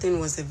important thing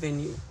was the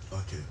venue.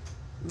 Okay.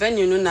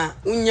 Venue no na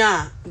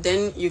unya,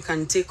 then you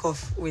can take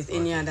off with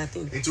any other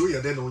thing. It's we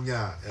then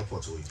unya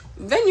airport we.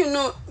 Venue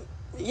no.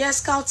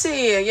 Yes,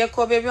 Kauti,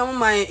 you baby on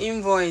my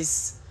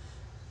invoice.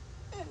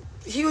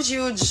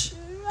 Huge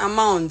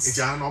amounts. It's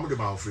a normal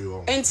amount free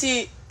one. And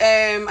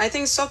I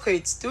think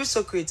Socrates, through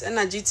Socrates and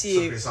a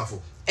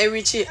GTA,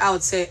 Richie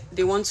out say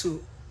they want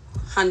to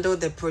handle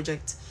the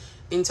project.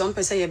 In some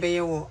person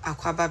or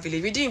Aquaba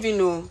Village. We didn't even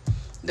know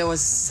there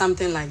was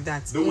something like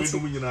that. No way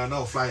you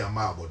now fly a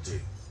mile about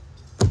day.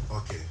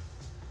 Okay.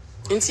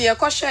 Into your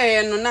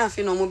question, no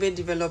nothing no mobile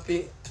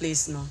developing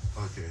place no.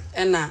 Okay.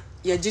 And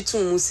ya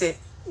jitu say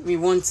we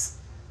want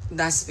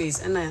that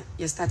space, and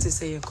you started to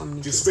say your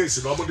community. The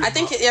space, I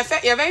think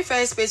your very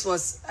first space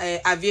was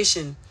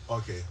aviation.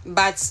 Okay.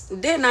 But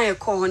then I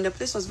call when the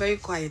place was very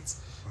quiet.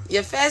 Okay.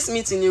 Your first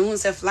meeting, you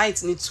say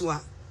flight need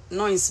to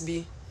noise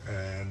be.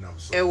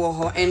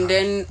 And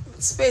then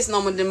space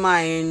normal the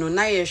mine. No,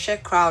 now you share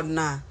crowd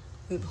now.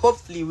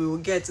 Hopefully we will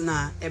get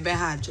now a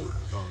better.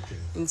 Okay.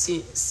 And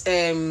see,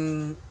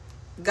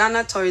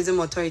 Ghana Tourism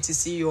Authority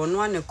CEO no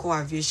one co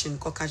aviation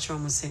co catch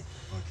say.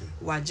 Okay.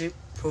 Wajib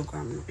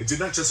program. It did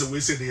not just a way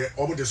say the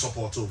all the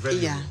support to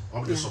very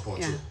all the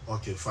support to.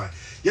 Okay, fine.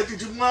 Yet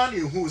did you man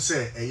who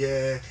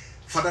say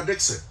Father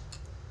Dixon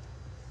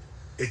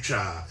a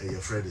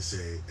friend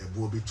say a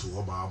booby to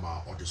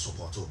Obama or the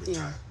support of the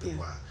time.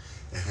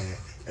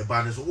 A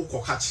band is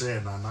all catch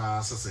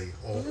and say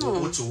or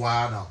what to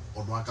one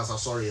or one cast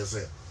sorry I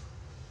say.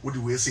 What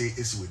do we say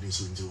is with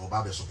this into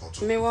Obama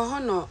support? Me wa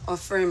honor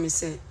offer me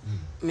say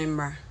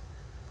member.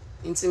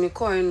 Into me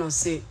call no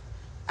say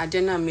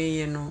Adena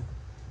me no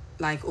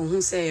like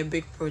who say a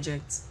big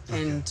project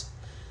and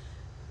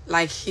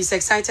like he's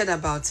excited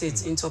about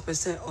it into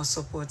percent or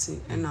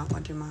supporting and now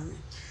what the mommy.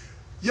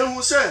 You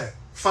who say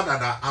father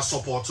that I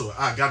support to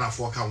Ghana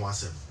for can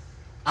was him.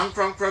 And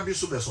Crank be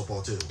super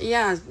supportive.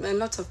 Yeah, a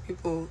lot of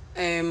people.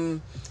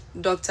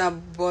 Dr.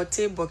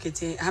 Bote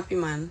Bokete, happy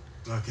man.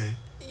 Okay.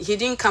 He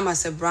didn't come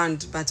as a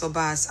brand, but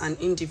as an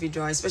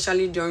individual,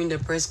 especially during the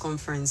press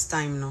conference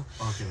time. No.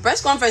 Okay.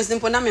 Press conference,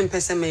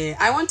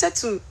 I wanted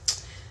to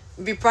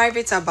be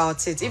private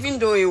about it, even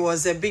though it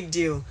was a big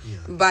deal. Yeah.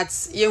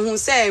 But you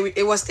say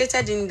it was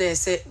stated in there,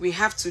 say we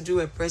have to do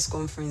a press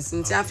conference.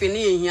 Until Afya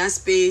he has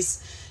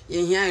space,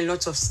 he had a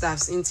lot of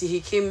staffs. Until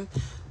he came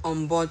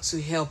on board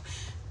to help.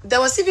 There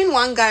was even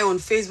one guy on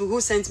Facebook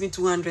who sent me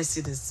 200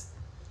 cedis.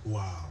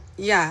 Wow.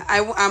 Yeah,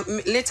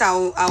 later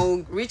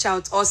I'll reach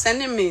out or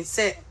send him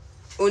say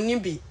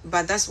Onibi,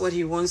 but that's what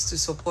he wants to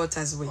support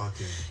us with.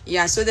 Okay.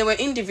 Yeah, so there were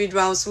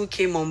individuals who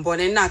came on board,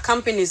 and now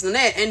companies, not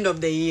at the end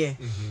of the year,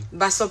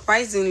 but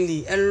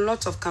surprisingly, a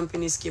lot of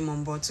companies came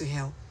on board to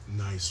help.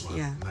 Nice one.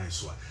 Yeah.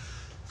 Nice one.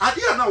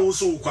 Adia na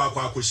also kwa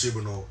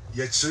kweshibu no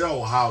ye kire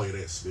o how it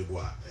is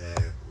bebo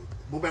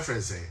Boba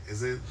friend say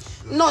is it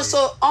no,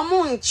 so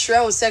among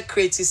trail say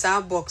create is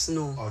our box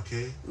no.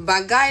 Okay.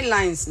 But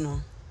guidelines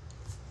no.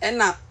 And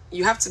now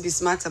you have to be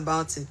smart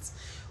about it.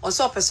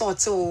 Also a person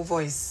or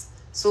voice.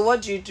 So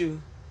what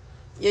do?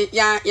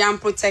 Yeah,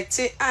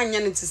 protected and you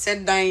need to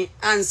set down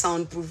and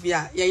soundproof.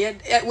 Yeah.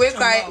 We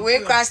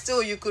cry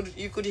still you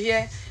could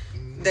hear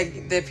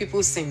the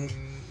people sing.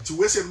 To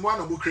waste one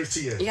of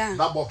create yeah.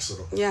 That box.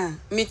 Yeah.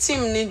 Me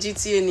team ni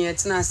GTA ni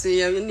etina say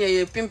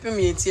you pimpim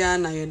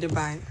yetia na you dey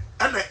buy.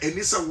 And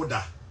Enisa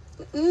woda.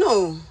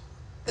 No.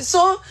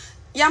 So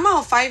yama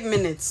of 5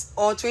 minutes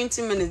or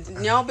 20 minutes.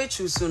 Nya be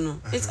choose no.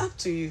 It's up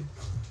to you.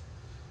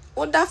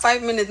 What that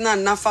 5 minutes na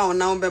nafa or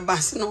now be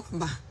bas no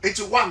ba.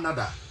 It's one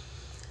another.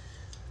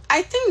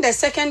 I think the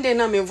second day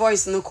na my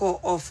voice no call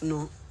off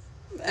no.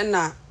 And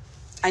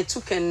I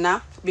took a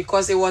nap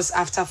because it was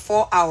after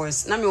 4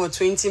 hours. Now me was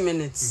 20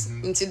 minutes.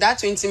 Until that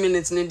 20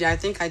 minutes I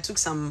think I took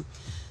some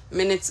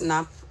minutes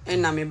nap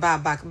and na me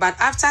back. But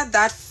after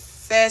that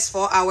first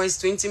 4 hours,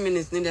 20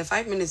 minutes, the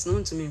 5 minutes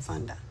no to me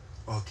fanda.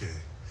 Okay.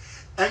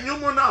 And you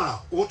mona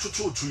what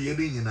to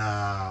ye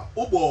na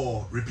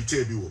obo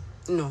repeat bi.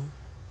 No.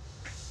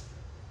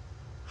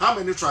 How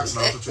many tracks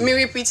now to me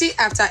repeat it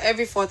after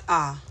every 4th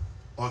hour.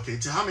 Okay,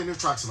 so how many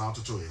tracks now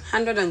to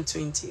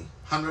 120.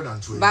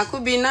 120. But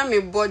could be na me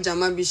board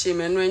jama bi she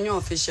me no enyo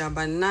official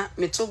but na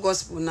me to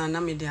gospel na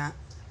me dia.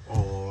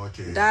 Oh,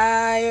 okay.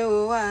 Die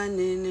o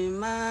anene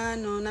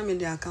mano na me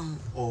dia ka ho.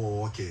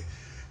 Oh, okay.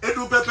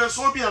 Edu pepe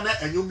so bi na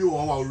enyo mi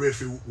wo wa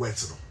refi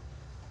wet no.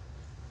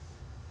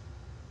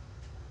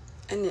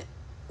 And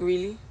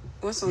really?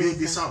 What's on?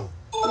 Maybe so.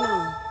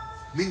 No.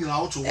 Me nyina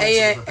auto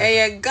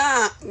wet.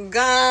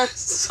 Ga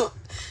so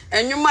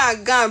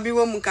enyuma ga bi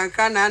wo mu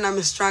kakra na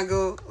me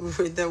struggle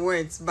with the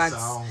words but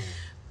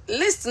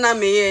list na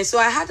me so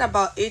I had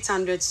about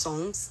 800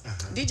 songs.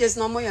 DJs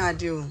no more ya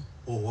do.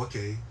 Oh,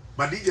 okay.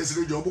 But DJs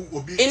no job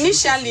obi.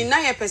 Initially na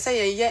ye pese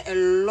ye a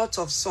lot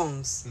of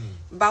songs.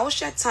 But we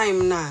share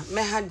time na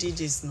me had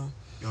DJs no.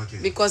 Okay.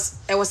 Because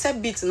I was a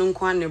beat no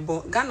kwa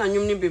nebo Ghana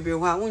nyum ni bebe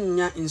wa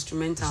unya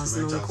instrumentals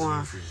no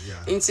kwa.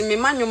 Inti me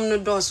manyum no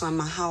doors wa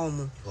mahaw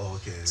mo. Oh,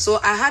 okay. So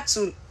I had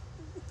to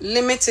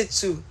limit it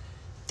to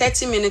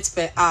 30 minutes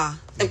per hour.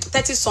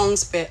 30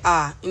 songs per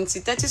hour.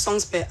 Inti 30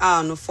 songs per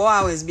hour no 4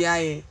 hours be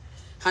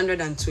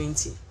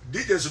 120.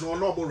 DJs no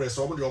more rest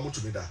or the almost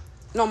to me that.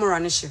 No more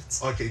running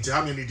shifts. Okay, so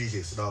how many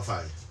DJs now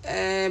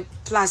 5?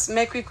 Plus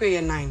Mercury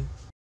 9.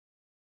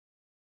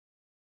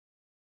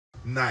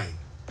 9.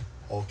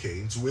 Okay,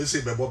 into we say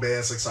bebo be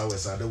 6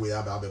 hours and we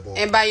have bebo.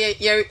 And by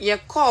your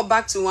call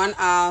back to 1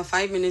 hour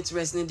 5 minutes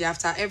rest need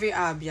after every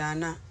hour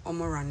biana or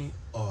more running.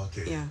 Oh,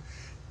 okay. Yeah.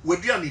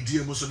 What do you need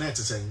to so net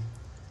saying?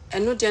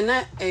 And no they're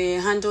not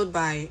handled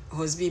by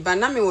Hosby, but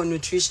now me a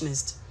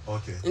nutritionist.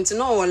 Okay. Into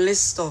no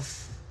list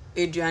of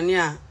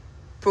Adriania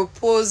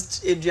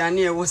proposed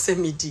Adriania was a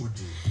midi.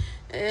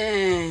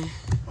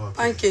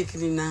 Pancake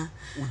dinner.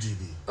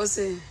 Udibi.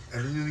 Ose.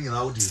 And you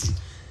know Udibi.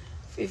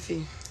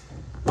 Fifi.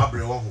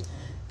 Abre wo.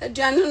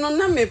 Adriana no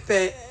na me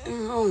pe.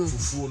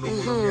 Fufu no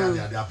money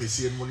ade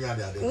apesi money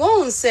ade.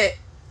 Won say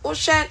o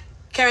share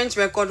current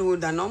record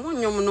holder no mo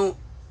nyom no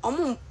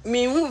omo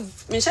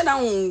me share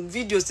down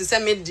videos to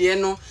say me there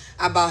no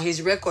about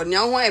his record.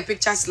 Now who a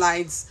picture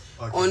slides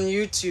on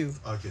YouTube.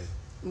 Okay.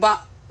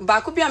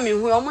 But could be a me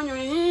who omo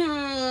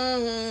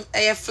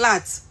a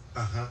flat.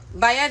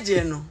 By a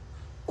dear no.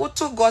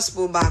 Uto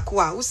gospel back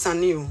wa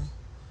usani o.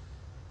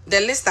 The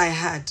list I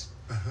had.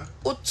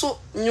 Uto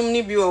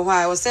nyumni bi o hwa.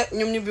 I was say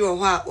nyumni bi o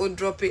hwa o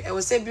drop it. I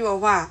was say bi o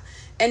hwa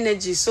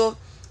energy. So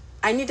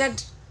I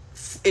needed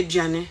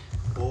Adriane.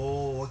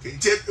 Oh, okay.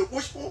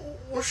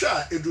 What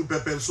shall Edu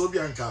Pepe so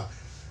bianca?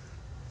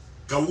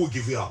 Can we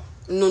give you up?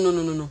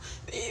 No.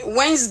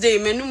 Wednesday,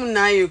 menu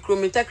na you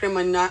kromita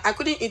krema na. I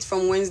couldn't eat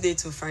from Wednesday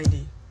to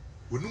Friday.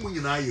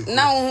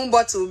 Now who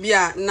bottle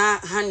beer na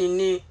honey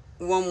ni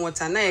warm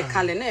water na e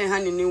kale na e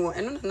honey ni wo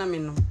eno na me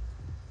no.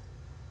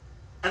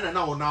 And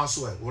now now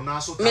so me na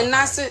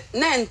so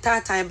na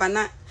entata ba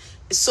na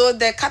so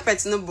the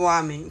carpet no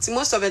boa me.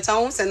 Most of the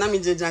time say na me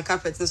jeja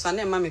carpet so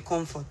na e ma me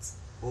comfort.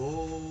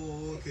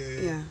 Oh,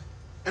 okay. Yeah.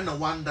 And I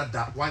wonder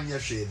that 1 year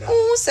shade.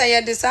 Who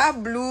say this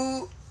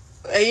blue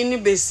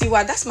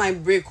that's my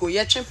break. Oh,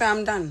 yeah,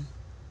 I'm done.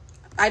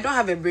 I don't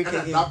have a break and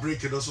again. That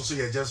break it also so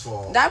you're just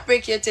for that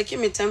break you're taking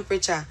me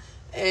temperature.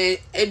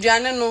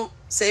 Adriana no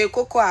say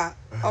cocoa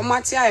or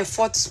Matia a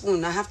 4th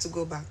spoon. I have to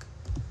go back.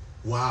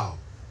 Wow.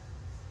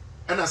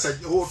 And I said,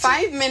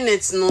 5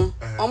 minutes, no.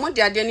 Omo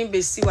de ade ni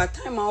besi what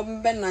time I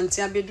be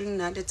nante abedu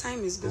na the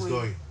time is going. It's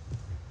going.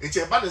 It's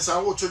a bad say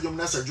what you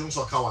na say Jones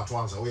or car at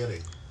once where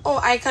they. Oh,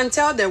 I can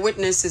tell the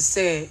witnesses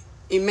say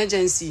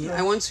emergency.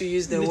 I want to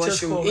use the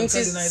washroom.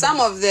 Into some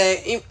of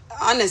the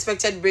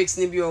unexpected breaks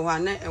ni bi o wa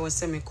na e was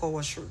say me call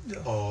washroom.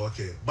 Oh,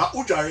 okay. But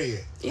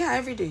ujare. Yeah,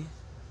 every day.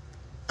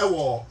 A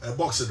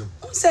box of them.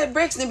 Say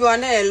breaks ni bi o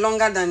na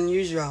longer than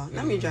usual.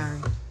 Na me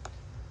jare.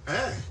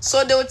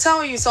 So they will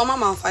tell you some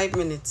amount 5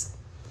 minutes.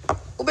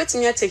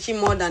 Ubetimi taking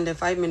more than the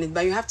 5 minutes,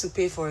 but you have to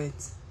pay for it.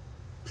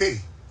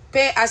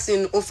 Pay as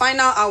in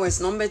final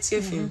hours number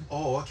TFM.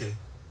 Oh, okay.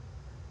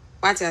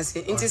 What I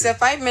say? It is a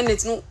 5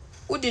 minutes. No,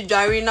 udi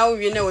jari now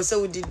we know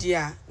so udi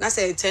dia. Na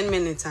say 10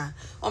 minutes.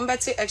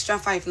 Umbeti extra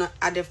 5 now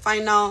at the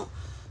final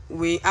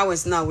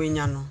hours now we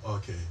nyano.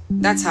 Okay.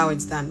 That's how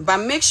it's done. But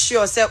make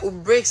sure say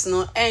breaks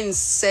no and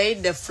say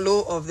the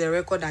flow of the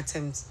record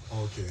attempt.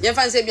 Okay. You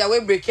fan say be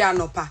away break ya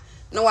no pa.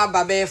 No wa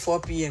babe 4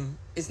 p.m.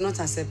 It's not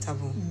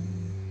acceptable.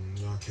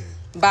 Okay.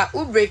 But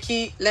who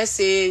breaky, let's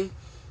say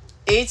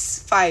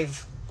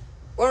 8:05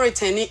 or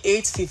returning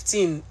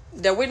 8:15,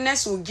 the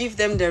witness will give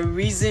them the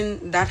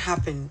reason that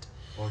happened.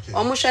 Okay.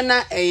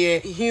 Omoshana a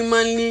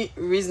humanly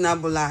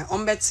reasonable.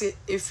 Ombeti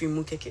if you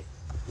mukeke.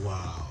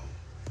 Wow.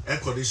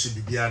 Ekodisi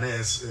bibia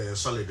na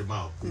solid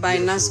amount. By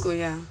Nasco,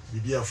 yeah.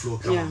 Bibia flow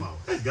come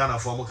out. Ghana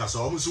form kasa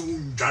almost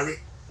njare.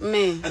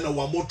 Me. And a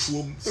one more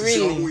room.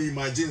 Really? We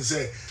imagine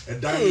say a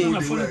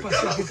diamond.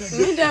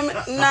 Me them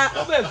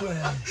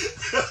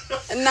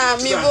na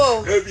mi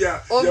bo.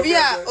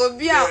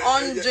 Obia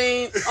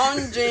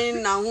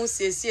on na hu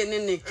siesie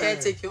ne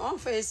caretaking on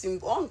face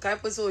on kai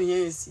person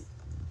here si.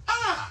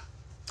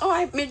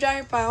 Oh, me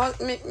dry pa.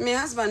 My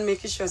husband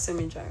make sure say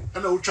me dry.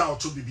 And a child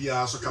to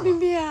bibia so come.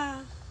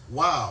 Bibia.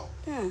 Wow.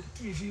 Yeah.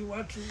 If you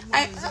want to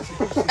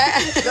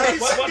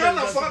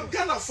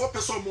Ghana for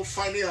person will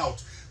find it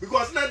out.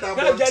 Because not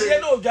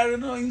that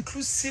no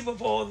inclusive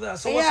of all that.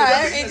 So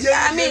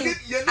yeah, I mean,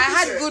 I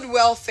had good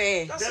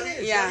welfare.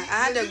 Yeah,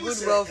 I had a good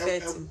welfare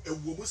too.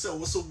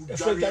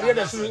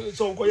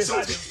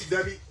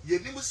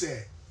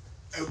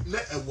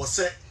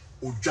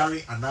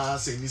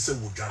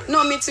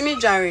 No, me to me,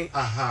 Jerry.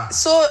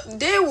 So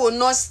they will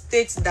not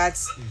state that.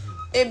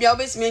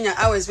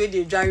 Hours where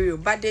they dry you,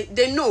 but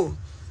they know.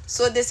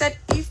 So they said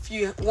if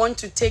you want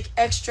to take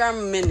extra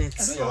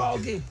minutes,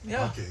 okay.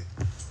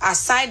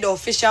 Aside the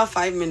official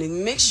 5 minutes,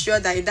 make sure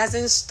that it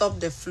doesn't stop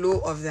the flow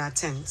of the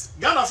attempt.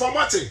 Ghana for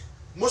Mate.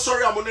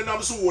 Mosori amone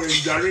nam so wo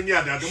enjare ni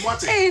ade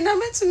Mate. Hey, na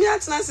metumi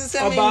atena se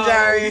me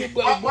enjare.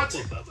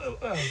 Mate.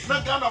 Na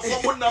Ghana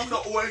for mo nam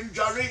no wo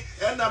enjare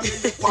e na me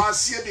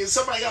kwasie de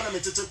se ba ya na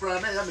metete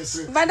kra na ya me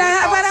sere. But I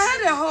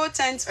had a whole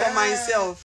tent for myself.